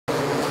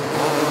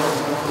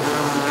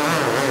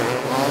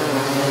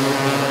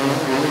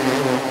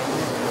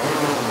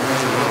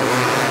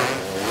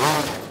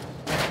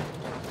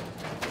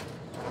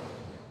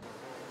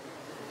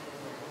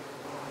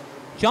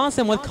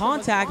Johnson with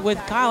contact with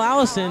Kyle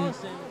Allison.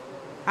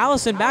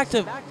 Allison back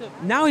to,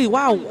 now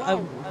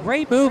a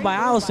great move by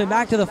Allison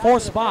back to the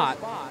 4th spot.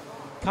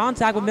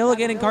 Contact with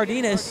Milligan and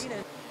Cardenas.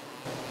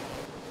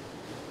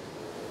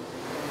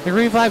 The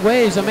green flag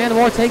waves. Amanda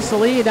Moore takes the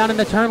lead down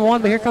into turn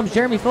 1, but here comes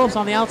Jeremy Phillips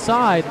on the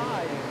outside.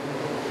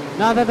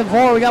 Now that the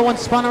 4, we got one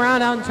spun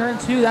around out in turn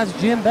 2. That's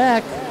Jim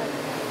Beck.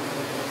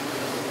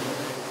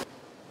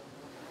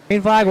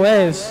 Green flag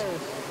waves.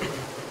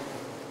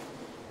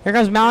 Here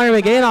comes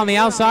Mallory McGinn on the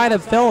outside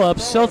of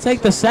Phillips. She'll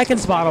take the 2nd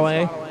spot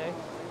away.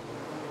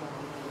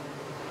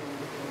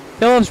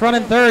 Phillips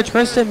running 3rd.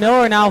 Tristan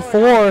Miller now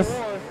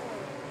 4th.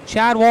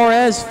 Chad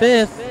Juarez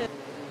 5th.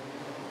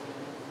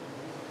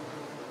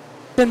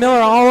 Tristan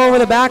Miller all over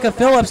the back of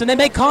Phillips, and they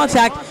make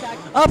contact.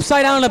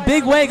 Upside down in a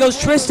big way goes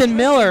Tristan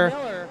Miller.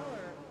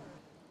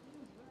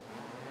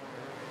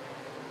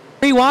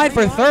 3 wide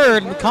for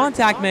 3rd.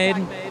 Contact made.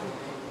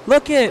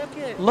 Look at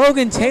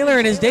Logan Taylor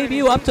in his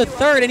debut up to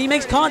 3rd, and he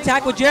makes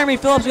contact with Jeremy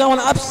Phillips going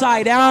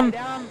upside down.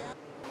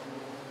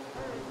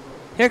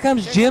 Here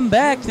comes Jim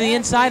Beck to the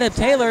inside of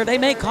Taylor. They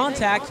make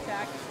contact,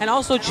 and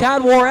also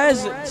Chad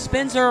Juarez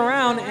spins her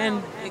around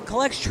and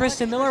collects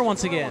Tristan Miller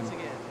once again.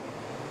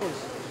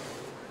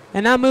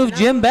 And now move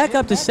Jim Beck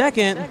up to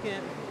 2nd.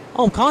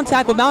 Oh,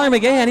 contact with Mallory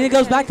McGahan. He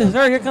goes back to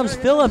 3rd. Here comes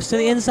Phillips to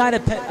the inside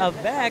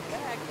of Beck.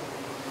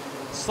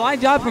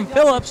 Slide job from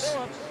Phillips.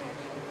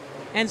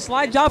 And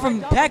slide job from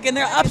Beck, and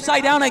they're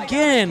upside down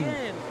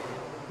again.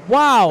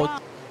 Wow.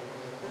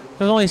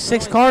 There's only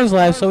 6 cars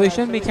left, so we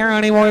shouldn't be tearing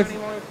any more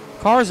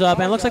cars up.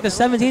 And it looks like the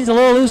 17's a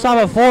little loose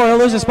off of 4. He'll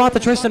lose a spot to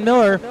Tristan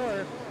Miller.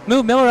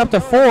 Move Miller up to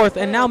 4th,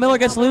 and now Miller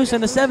gets loose,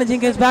 and the 17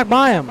 gets back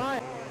by him.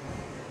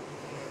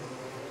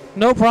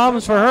 No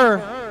problems for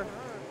her.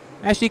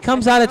 As she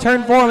comes out of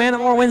turn 4, Amanda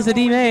Moore wins the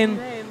D-main,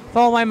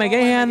 followed by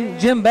McGahan,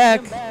 Jim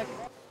Beck.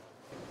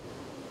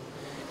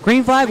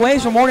 Green flag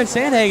waves for Morgan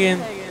Sandhagen.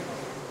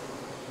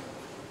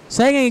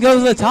 Sandhagen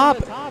goes to the top.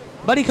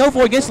 Buddy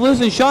Kofoid gets loose,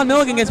 and Sean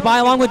Milligan gets by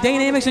along with Dane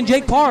Amix and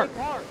Jake Park.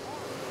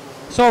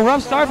 So a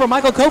rough start for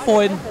Michael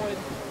Kofoid.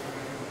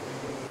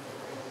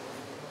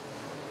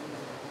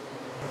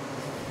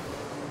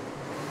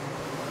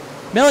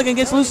 Milligan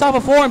gets loose off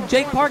of 4, and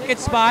Jake Park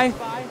gets by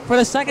for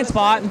the 2nd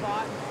spot,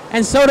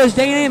 and so does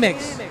Dane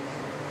Amix.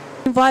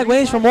 Green flag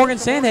waves for Morgan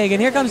Sandhagen.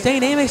 Here comes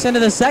Dane Amix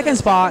into the 2nd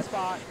spot.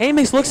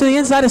 Amix looks to the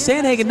inside of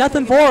Sandhagen,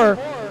 nothing for her,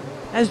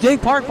 as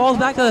Jake Park falls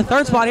back to the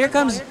 3rd spot. Here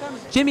comes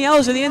Jimmy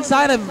Ellis to the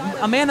inside of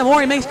Amanda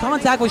Moore. He makes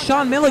contact with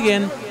Sean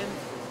Milligan.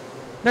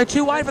 They're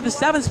 2 wide for the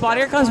 7th spot.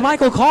 Here comes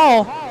Michael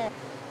Call.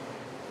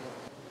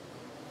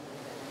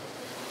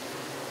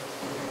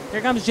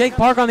 Here comes Jake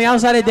Park on the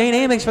outside of Dane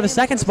Amix for the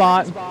 2nd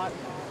spot.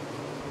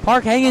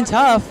 Park hanging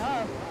tough.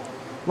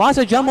 Lots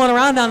of jumbling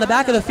around down the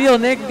back of the field,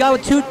 and they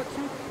got 2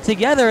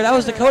 together. That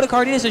was Dakota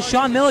Cardenas and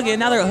Sean Milligan.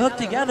 Now they're hooked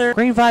together.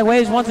 Green flag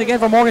waves once again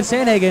for Morgan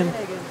Sandhagen.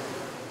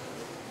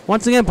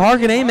 Once again,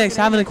 Park and Amix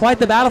having quite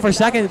the battle for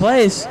 2nd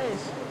place.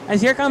 As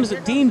here comes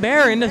Dean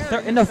Bear into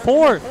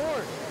 4th.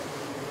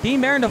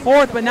 Dean Bear into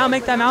 4th, but now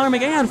make that Mallory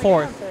McGahan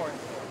 4th.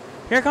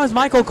 Here comes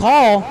Michael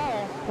Call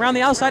around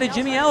the outside of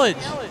Jimmy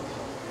Elledge.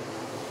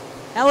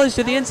 Elledge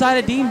to the inside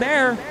of Dean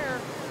Bear.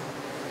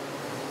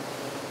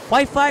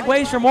 White flag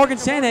waves for Morgan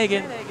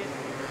Sandhagen.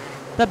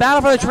 The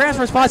battle for the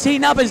transfer spots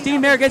heating up as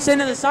Dean Bear gets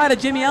into the side of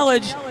Jimmy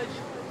Elledge.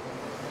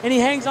 And he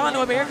hangs on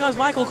to it, but here comes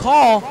Michael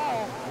Call.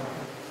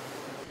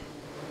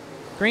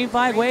 Green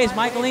flag waves.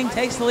 Michael Ling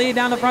takes the lead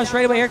down the front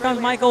straightaway. Here comes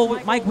Mike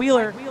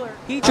Wheeler.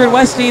 Heater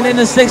Westing in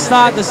the 6th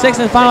spot, the 6th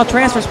and final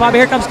transfer spot. But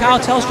here comes Kyle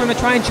Tellstrom to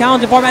try and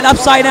challenge the format.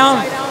 Upside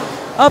down.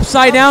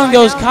 Upside down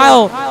goes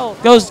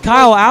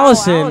Kyle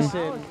Allison.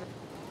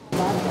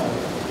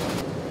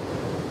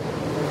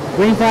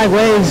 Green flag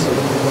waves.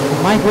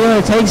 Mike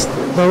Wheeler takes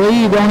the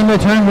lead going into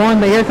turn 1,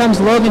 but here comes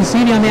Logan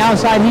Seavey on the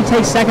outside. He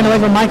takes 2nd away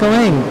from Michael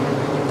Ling.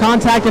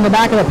 Contact in the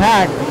back of the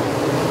pack.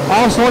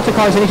 All sorts of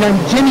cars.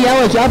 Jimmy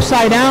Elledge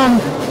upside down.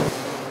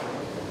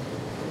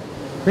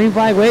 Green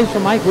flag waves for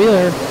Mike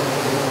Wheeler.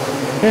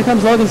 Here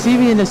comes Logan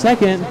Seavey in the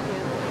 2nd.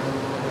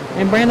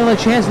 And Brandon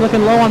LaChance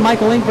looking low on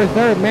Michael Ling for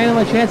 3rd.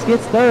 Brandon LaChance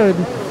gets 3rd.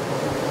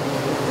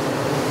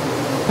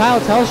 Kyle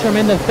Tellstrom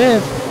in the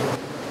 5th.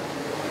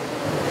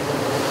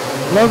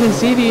 Logan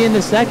Seavey in the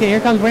 2nd.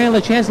 Here comes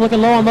Brandon LaChance looking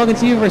low on Logan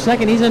Seavey for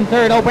 2nd. He's in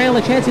 3rd. Oh,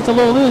 Brandon LaChance gets a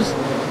little loose.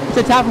 It's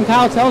a tap from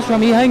Kyle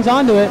Tellstrom. He hangs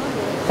on to it.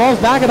 Falls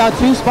back about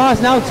 2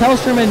 spots. Now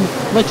Tellstrom and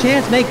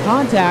LaChance make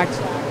contact.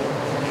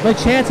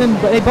 LaChance and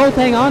they both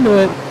hang on to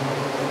it.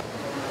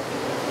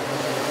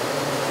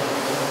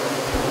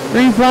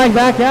 Green flag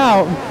back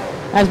out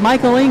as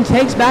Michael Ling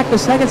takes back the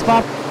 2nd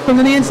spot from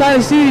the inside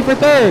of Seavey for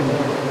 3rd.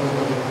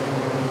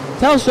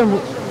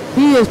 Tellstrom,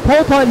 he is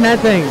pole putting that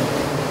thing.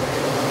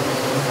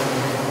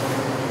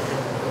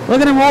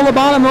 Look at him roll the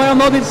bottom right on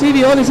Logan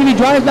Seavey. Logan Seavey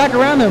drives back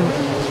around him.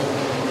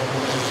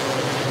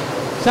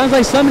 Sounds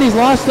like somebody's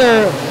lost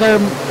their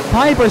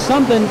pipe or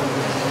something.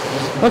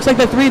 Looks like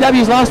the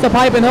 3W's lost the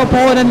pipe and he'll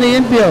pull it in the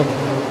infield.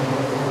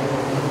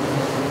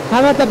 How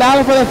about the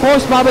battle for the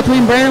 4th spot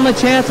between Brandon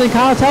LaChance and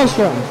Kyle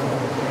Tellstrom?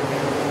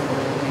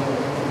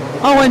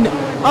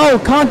 Oh,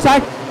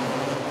 contact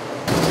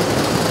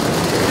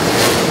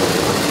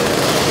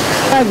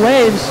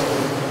flag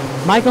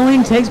waves. Michael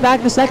Ling takes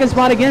back the second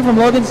spot again from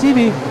Logan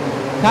Seavey.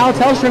 Kyle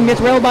Tellstrom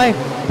gets railed by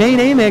Dane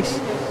Amix,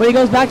 but he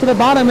goes back to the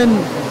bottom and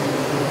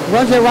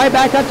runs it right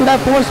back up to that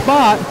fourth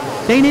spot.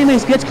 Dane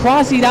Amix gets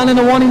Crossy down in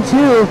the 1 and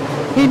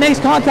 2. He makes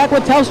contact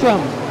with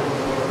Tellstrom.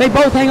 They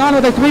both hang on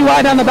with a 3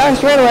 wide down the back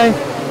straightaway.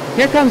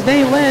 Here comes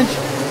Dane Lynch,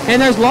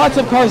 and there's lots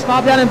of cars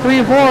stopped down in 3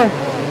 and 4.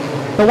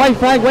 The white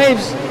flag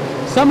waves.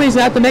 Somebody's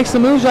gonna have to make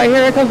some moves right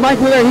here. Here comes Mike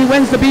Wheeler. He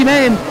wins the B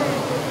main.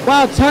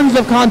 Wow, tons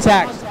of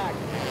contact.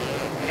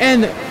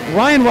 And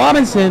Ryan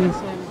Robinson,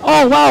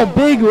 oh wow,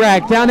 big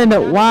wreck down into,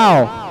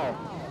 wow.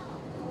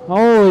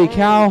 Holy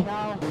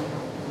cow.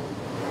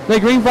 The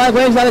green flag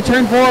waves out of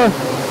turn 4.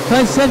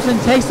 Clint Simpson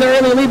takes the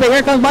early lead, but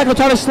here comes Michael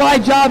trying to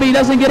slide job. He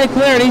doesn't get it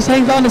cleared. He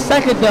hangs on to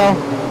second though.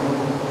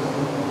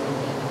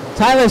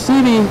 Tyler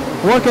Seavey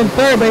working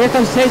third, but here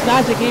comes Chase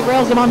Magic. He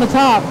rails him on the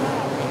top.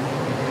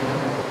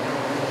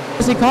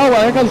 Jesse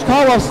Caldwell, here comes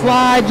Caldwell,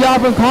 slide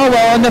job from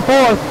Caldwell in the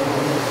 4th.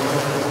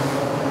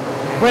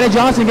 Brennan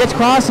Johnson gets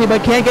Crossy,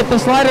 but can't get the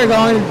slider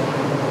going.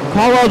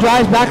 Caldwell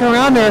drives back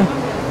around her.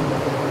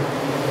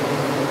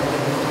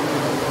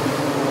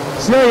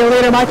 Celia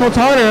leader Michael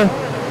Tarter.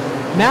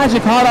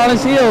 Magic hot on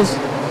his heels.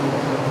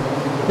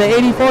 The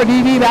 84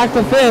 DB back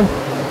to 5th.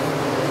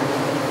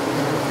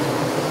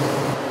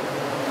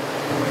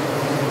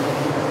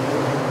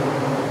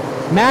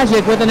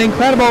 Magic with an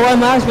incredible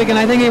run last week, and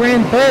I think he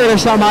ran 3rd or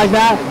something like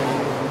that.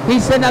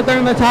 He's sitting up there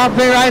in the top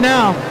 3 right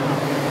now.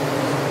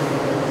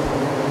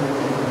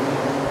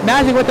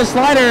 Magic with the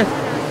slider.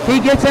 He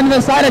gets into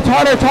the side of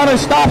Tarter. Tarter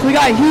stops. We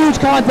got huge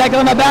contact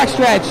on the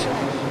backstretch.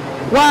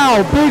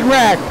 Wow, big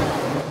wreck.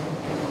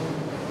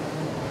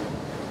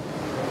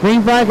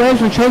 Green flag waves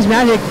for Chase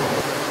Magic.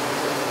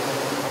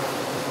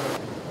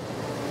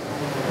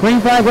 Green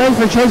flag waves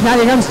for Chase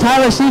Magic. Here comes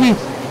Tyler Seavey.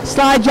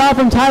 Slide job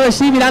from Tyler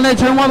Seavey down to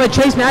turn 1, but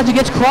Chase Magic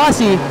gets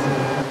Crossy.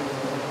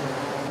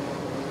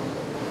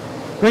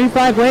 Green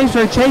flag waves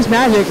for Chase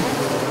Magic.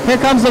 Here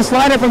comes the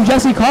slider from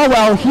Jesse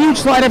Caldwell. Huge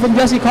slider from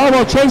Jesse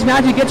Caldwell. Chase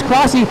Magic gets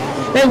Crossy.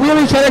 They wheel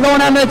each other going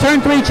down to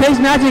turn 3. Chase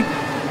Magic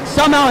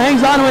somehow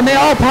hangs on when they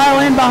all pile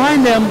in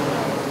behind him.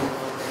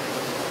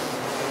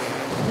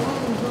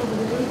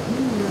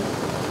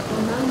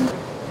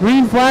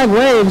 Green flag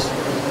waves.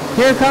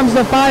 Here comes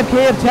the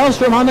 5K of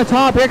Tellstrom on the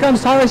top. Here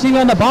comes Tyler Seavey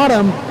on the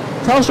bottom.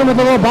 Tellstrom with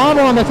a little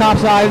bobble on the top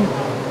side.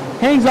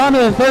 Hangs on to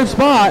the 3rd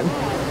spot.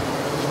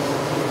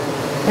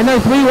 And they're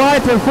 3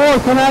 wide for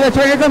 4th. Coming out of the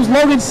turn. Here comes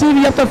Logan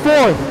Seavey up to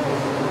 4th.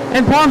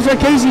 And problems for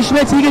Casey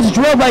Schmitz. He gets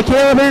drilled by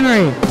Caleb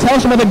Henry.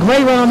 Tellstrom with a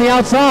great run on the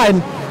outside.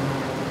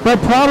 But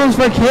problems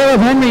for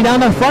Caleb Henry down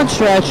the front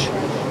stretch.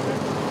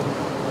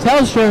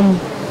 Tellstrom.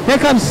 Here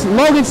comes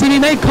Logan Seavey.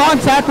 Made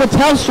contact with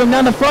Tellstrom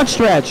down the front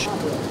stretch.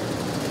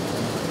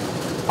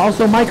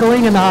 Also Michael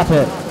Ling in the hot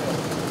pit.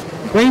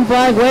 Green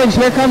flag waves.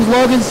 Here comes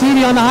Logan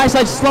Seavey on the high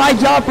side. Slide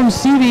job from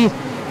Seavey.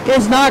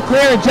 It's not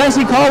clear.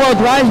 Jesse Caldwell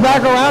drives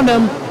back around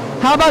him.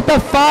 How about the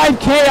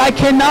 5K? I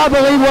cannot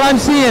believe what I'm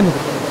seeing.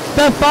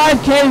 The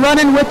 5K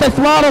running with the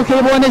throttle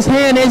cable in his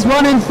hand is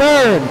running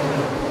 3rd.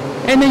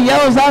 And the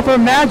yellow's out for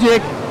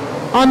Magic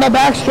on the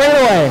back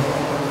straightaway.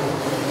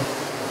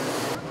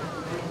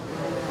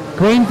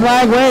 Green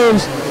flag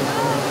waves.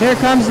 Here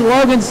comes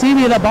Logan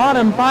Seavey at the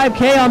bottom.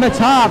 5K on the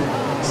top.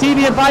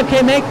 Seavey and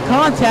 5K make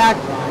contact.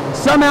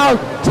 Somehow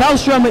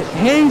Tellstrom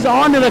hangs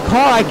onto the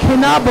car. I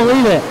cannot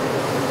believe it.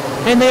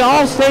 And they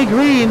all stay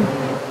green.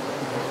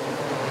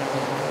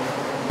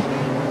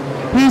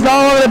 He's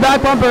all over the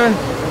back bumper.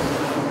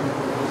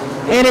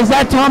 And is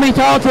that Tommy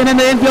Tarleton in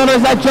the infield, or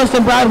is that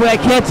Justin Bradway? I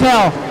can't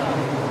tell.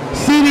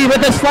 Seavey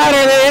with the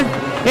slider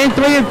in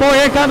 3 and 4.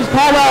 Here comes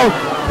Caldwell.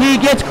 He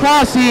gets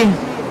Crossy.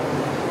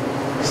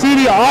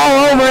 Seavey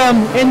all over him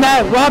in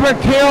that Robert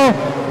Cale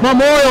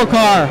Memorial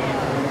car.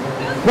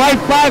 White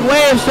flag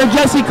waves for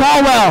Jesse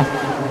Caldwell.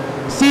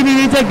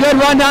 Seavey needs a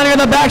good run down here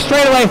in the back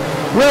straightaway.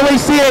 Will we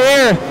see it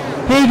here?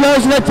 He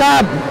goes to the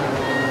top.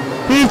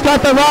 He's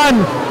got the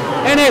run.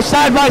 And it's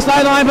side by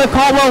side line, but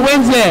Caldwell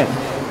wins it.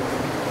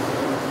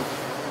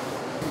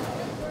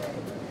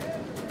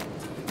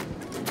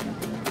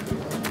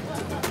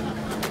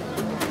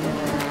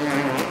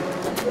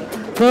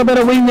 A little bit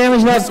of wing damage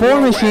to that 4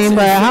 machine,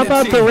 but how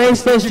about the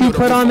race those two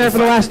put on there for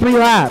the last 3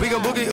 laps?